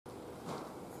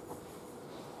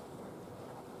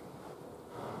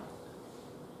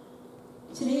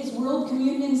Today is World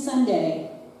Communion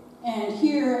Sunday, and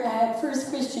here at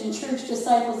First Christian Church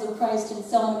Disciples of Christ in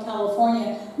Selma,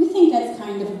 California, we think that's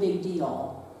kind of a big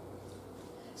deal.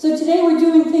 So today we're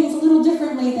doing things a little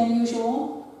differently than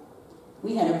usual.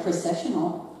 We had a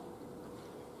processional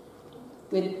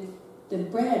with the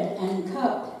bread and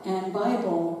cup and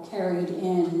Bible carried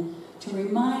in to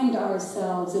remind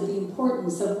ourselves of the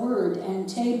importance of word and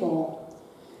table.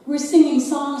 We're singing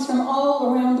songs from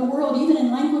all around the world, even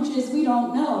in languages we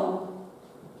don't know,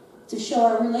 to show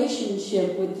our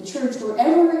relationship with the church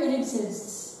wherever it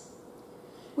exists.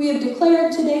 We have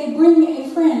declared today Bring a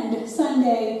Friend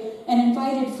Sunday and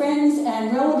invited friends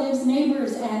and relatives,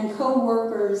 neighbors, and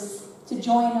co-workers to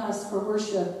join us for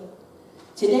worship.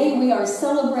 Today we are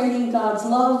celebrating God's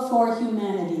love for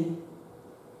humanity.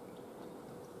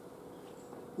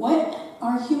 What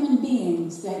are human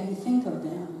beings that you think of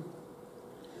them?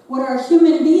 What are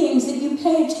human beings that you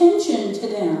pay attention to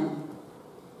them?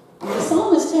 And the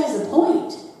psalmist has a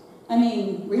point. I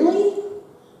mean, really?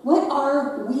 What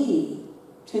are we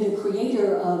to the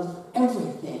creator of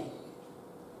everything?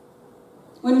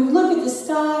 When we look at the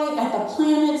sky, at the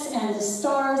planets and the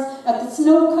stars, at the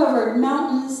snow-covered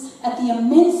mountains, at the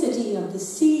immensity of the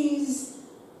seas,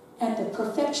 at the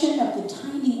perfection of the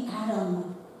tiny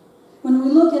atom, when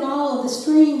we look at all of the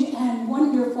strange and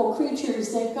wonderful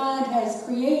creatures that God has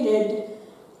created,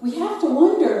 we have to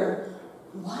wonder,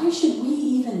 why should we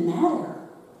even matter?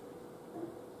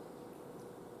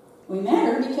 We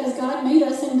matter because God made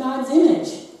us in God's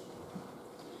image.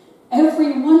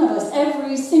 Every one of us,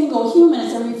 every single human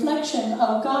is a reflection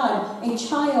of God, a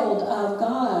child of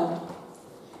God.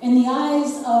 In the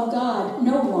eyes of God,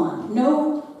 no one,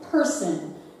 no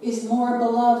person is more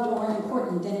beloved or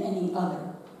important than any other.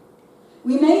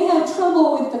 We may have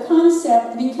trouble with the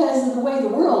concept because of the way the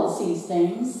world sees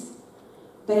things,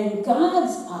 but in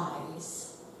God's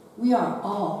eyes, we are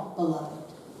all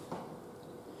beloved.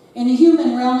 In the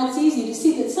human realm, it's easy to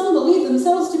see that some believe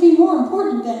themselves to be more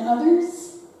important than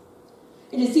others.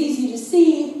 It is easy to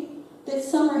see that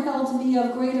some are held to be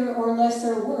of greater or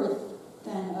lesser worth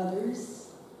than others.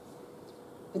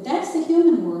 But that's the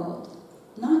human world,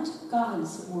 not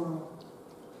God's world.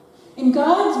 In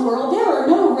God's world, there are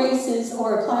no races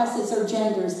or classes or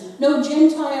genders, no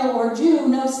Gentile or Jew,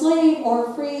 no slave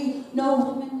or free, no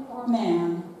woman or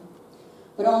man,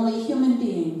 but only human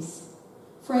beings,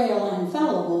 frail and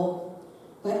fallible,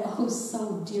 but oh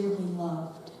so dearly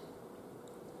loved.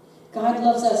 God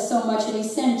loves us so much that he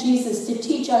sent Jesus to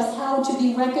teach us how to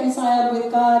be reconciled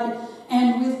with God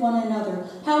and with one another,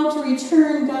 how to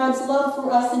return God's love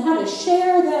for us, and how to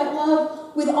share that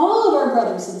love with all of our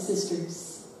brothers and sisters.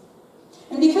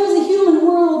 And because the human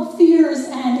world fears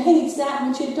and hates that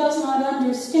which it does not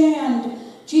understand,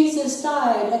 Jesus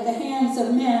died at the hands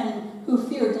of men who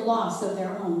feared the loss of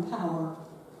their own power.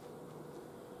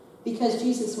 Because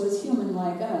Jesus was human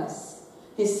like us,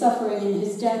 his suffering and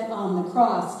his death on the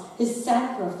cross, his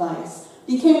sacrifice,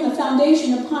 became the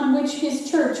foundation upon which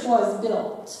his church was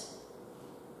built.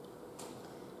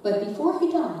 But before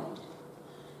he died,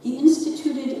 he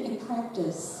instituted a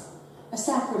practice, a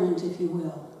sacrament, if you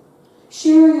will,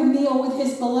 sharing a meal with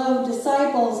his beloved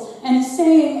disciples and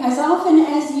saying, as often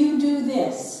as you do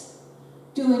this,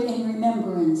 do it in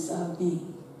remembrance of me.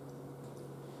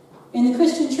 In the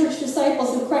Christian Church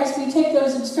Disciples of Christ, we take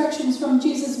those instructions from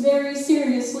Jesus very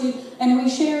seriously, and we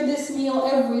share this meal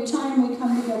every time we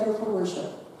come together for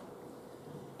worship.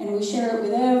 And we share it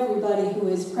with everybody who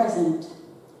is present,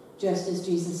 just as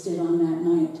Jesus did on that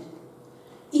night.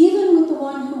 Even with the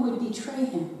one who would betray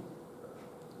him,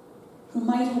 who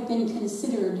might have been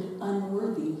considered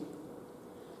unworthy.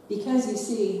 Because, you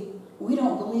see, we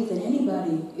don't believe that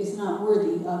anybody is not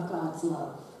worthy of God's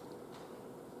love.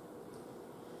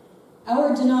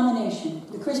 Our denomination,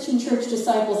 the Christian Church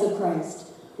Disciples of Christ,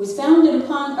 was founded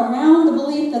around the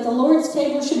belief that the Lord's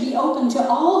table should be open to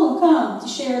all who come to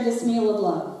share this meal of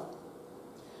love.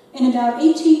 In about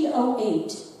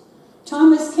 1808,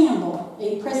 Thomas Campbell,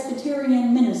 a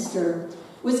Presbyterian minister,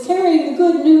 was carrying the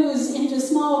good news into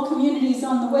small communities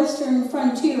on the western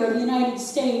frontier of the United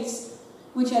States,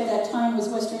 which at that time was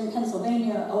western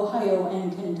Pennsylvania, Ohio,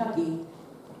 and Kentucky.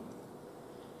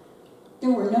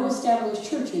 There were no established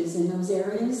churches in those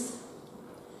areas.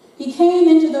 He came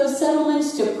into those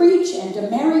settlements to preach and to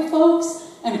marry folks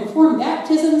and perform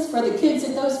baptisms for the kids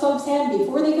that those folks had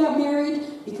before they got married,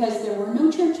 because there were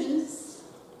no churches.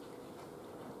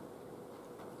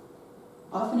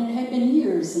 Often it had been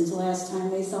years since the last time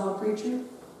they saw a preacher.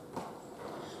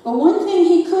 But one thing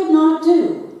he could not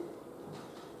do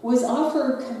was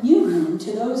offer communion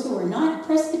to those who were not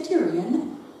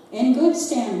Presbyterian, in good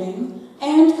standing,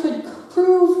 and could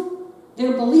prove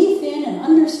their belief in and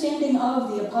understanding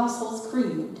of the Apostles'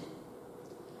 Creed.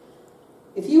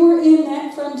 If you were in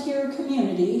that frontier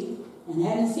community and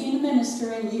hadn't seen a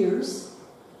minister in years,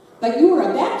 but you were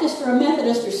a Baptist or a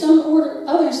Methodist or some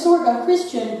other sort of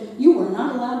Christian, you were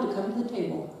not allowed to come to the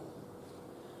table.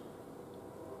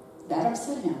 That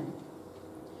upset him.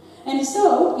 And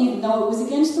so, even though it was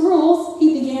against the rules,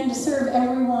 he began to serve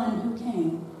everyone who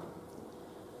came.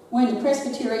 When the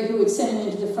presbytery who had sent him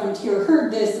into the frontier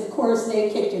heard this, of course,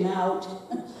 they kicked him out.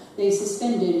 They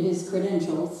suspended his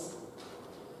credentials.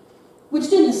 Which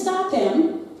didn't stop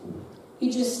him. He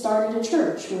just started a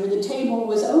church where the table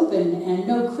was open and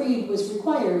no creed was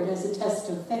required as a test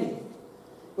of faith,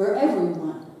 where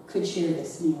everyone could share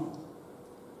this meal.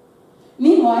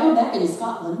 Meanwhile, back in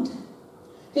Scotland,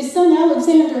 his son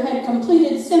Alexander had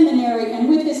completed seminary and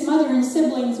with his mother and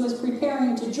siblings was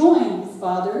preparing to join his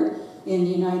father in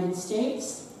the United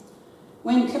States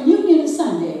when Communion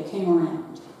Sunday came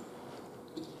around.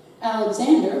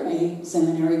 Alexander, a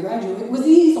seminary graduate, was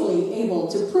easily able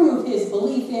to prove his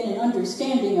belief in and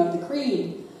understanding of the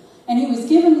creed, and he was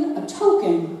given a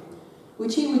token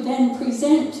which he would then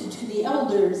present to the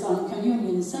elders on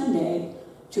Communion Sunday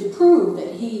to prove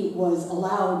that he was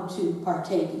allowed to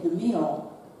partake in the meal.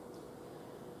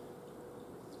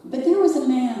 But there was a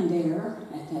man there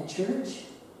at that church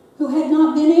who had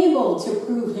not been able to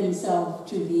prove himself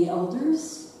to the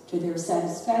elders, to their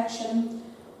satisfaction.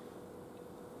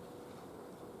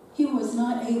 He was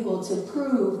not able to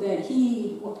prove that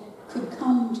he could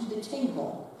come to the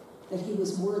table, that he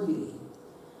was worthy.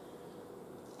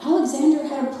 Alexander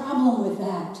had a problem with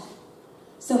that.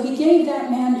 So he gave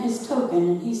that man his token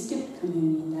and he skipped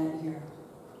communion that year.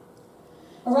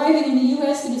 Arriving in the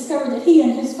U.S., he discovered that he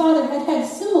and his father had had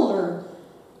similar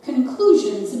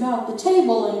conclusions about the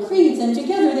table and creeds, and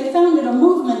together they founded a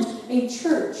movement, a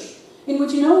church, in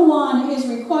which no one is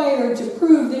required to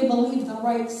prove they believe the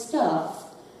right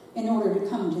stuff in order to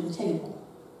come to the table.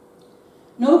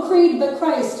 No creed but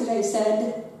Christ, they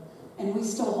said, and we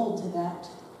still hold to that.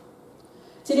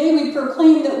 Today we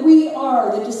proclaim that we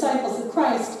are the disciples of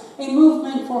Christ, a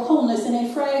movement for wholeness in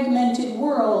a fragmented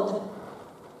world.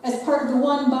 As part of the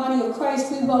one body of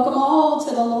Christ, we welcome all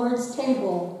to the Lord's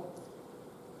table,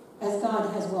 as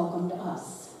God has welcomed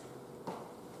us.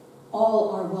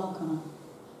 All are welcome,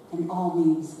 and all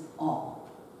means all.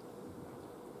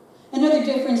 Another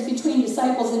difference between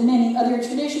disciples and many other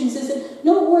traditions is that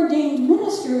no ordained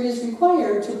minister is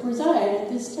required to preside at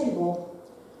this table.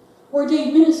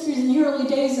 Ordained ministers in the early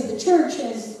days of the church,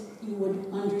 as you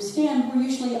would understand, were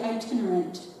usually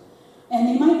itinerant, and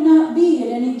they might not be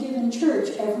at any given church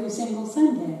every single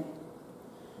Sunday.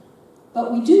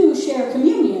 But we do share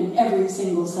communion every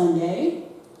single Sunday,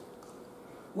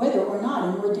 whether or not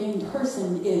an ordained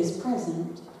person is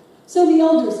present. So the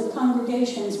elders of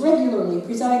congregations regularly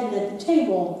presided at the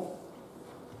table.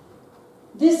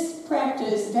 This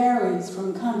practice varies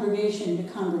from congregation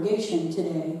to congregation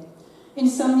today. In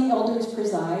some, the elders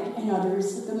preside, in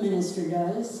others, the minister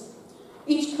does.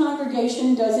 Each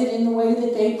congregation does it in the way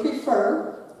that they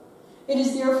prefer. It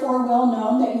is therefore well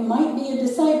known that you might be a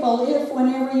disciple if,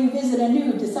 whenever you visit a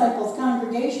new disciples'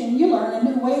 congregation, you learn a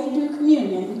new way to do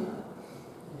communion.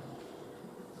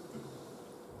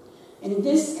 In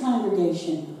this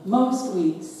congregation, most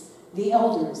weeks, the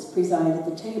elders preside at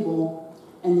the table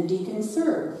and the deacons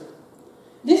serve.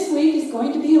 This week is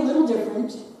going to be a little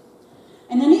different.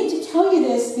 And I need to tell you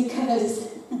this because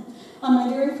on my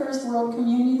very first World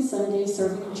Communion Sunday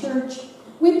serving in church,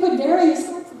 we put various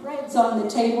sorts of breads on the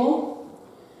table.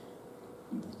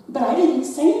 But I didn't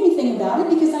say anything about it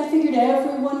because I figured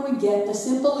everyone would get the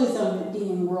symbolism of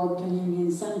being World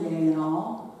Communion Sunday and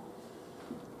all.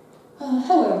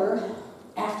 However,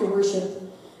 after worship,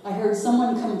 I heard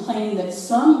someone complaining that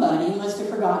somebody must have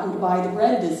forgotten to buy the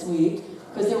bread this week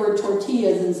because there were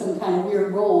tortillas and some kind of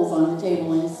weird rolls on the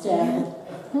table instead.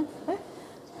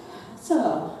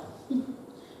 So,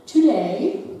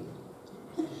 today,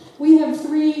 we have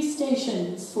 3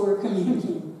 stations for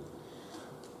communion,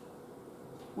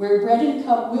 where bread and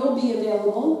cup will be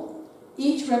available,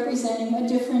 each representing a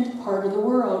different part of the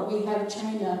world. We have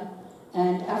China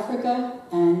and Africa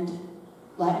and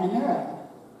Latin America.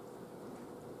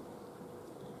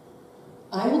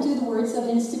 I will do the words of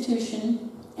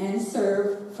institution and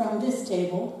serve from this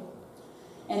table,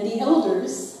 and the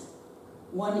elders,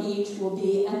 one each, will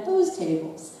be at those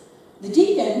tables. The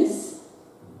deacons,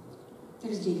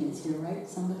 there's deacons here, right?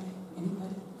 Somebody?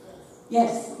 Anybody?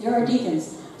 Yes, there are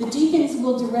deacons. The deacons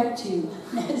will direct you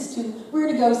as to where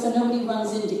to go so nobody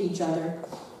runs into each other.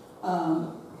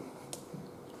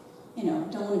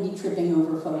 Don't want to be tripping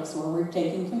over folks while we're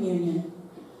taking communion.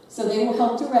 So they will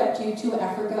help direct you to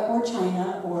Africa or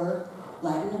China or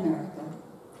Latin America.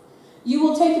 You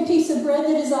will take a piece of bread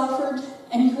that is offered,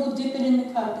 and you will dip it in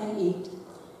the cup and eat,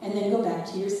 and then go back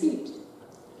to your seat.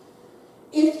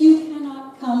 If you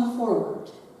cannot come forward,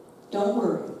 don't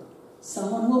worry.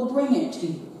 Someone will bring it to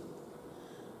you.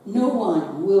 No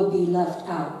one will be left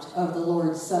out of the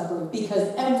Lord's Supper,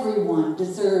 because everyone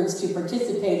deserves to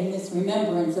participate in this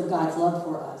remembrance of God's love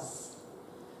for us.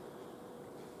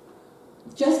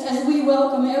 Just as we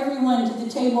welcome everyone to the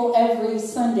table every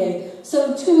Sunday,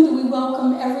 so too do we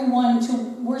welcome everyone to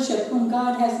worship whom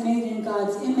God has made in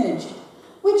God's image,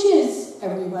 which is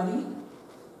everybody.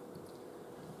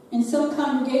 In some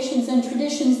congregations and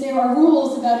traditions, there are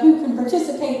rules about who can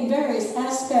participate in various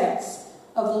aspects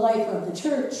of the life of the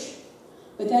church,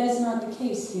 but that is not the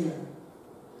case here.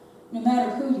 No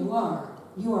matter who you are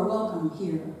welcome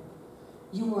here.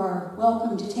 You are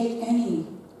welcome to take any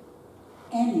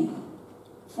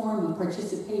form of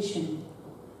participation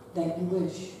that you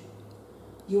wish.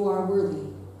 You are worthy.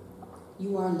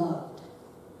 You are loved.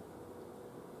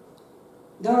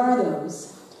 There are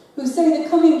those who say that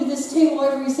coming to this table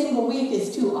every single week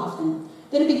is too often,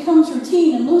 that it becomes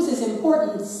routine and loses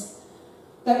importance.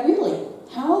 But really,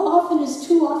 how often is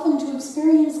too often to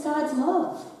experience God's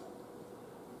love?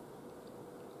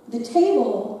 The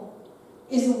table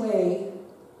is a way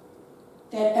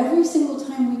that every single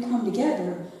time we come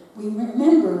together, we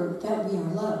remember that we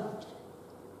are loved.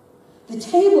 The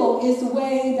table is a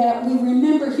way that we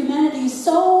remember humanity is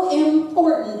so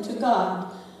important to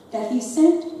God that He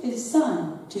sent His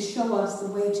Son to show us the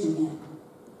way to Him.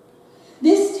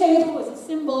 This table is a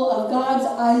symbol of God's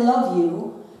I love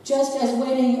you, just as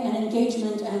wedding and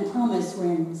engagement and promise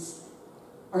rings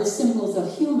are symbols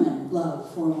of human love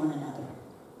for one another.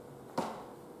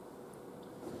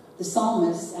 The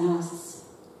psalmist asks,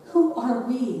 "Who are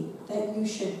we that you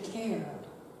should care?"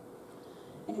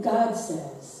 And God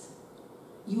says,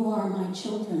 "You are my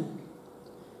children,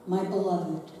 my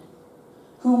beloved,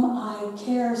 whom I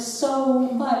care so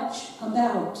much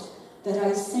about that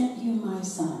I sent you my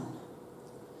Son."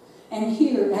 And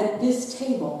here at this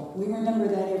table, we remember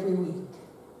that every week.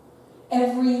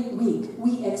 Every week,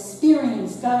 we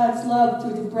experience God's love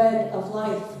through the bread of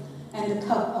life and the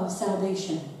cup of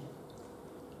salvation.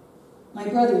 My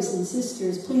brothers and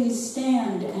sisters, please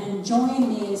stand and join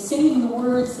me in singing the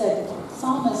words that the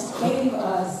psalmist gave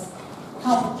us.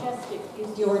 How majestic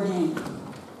is your name.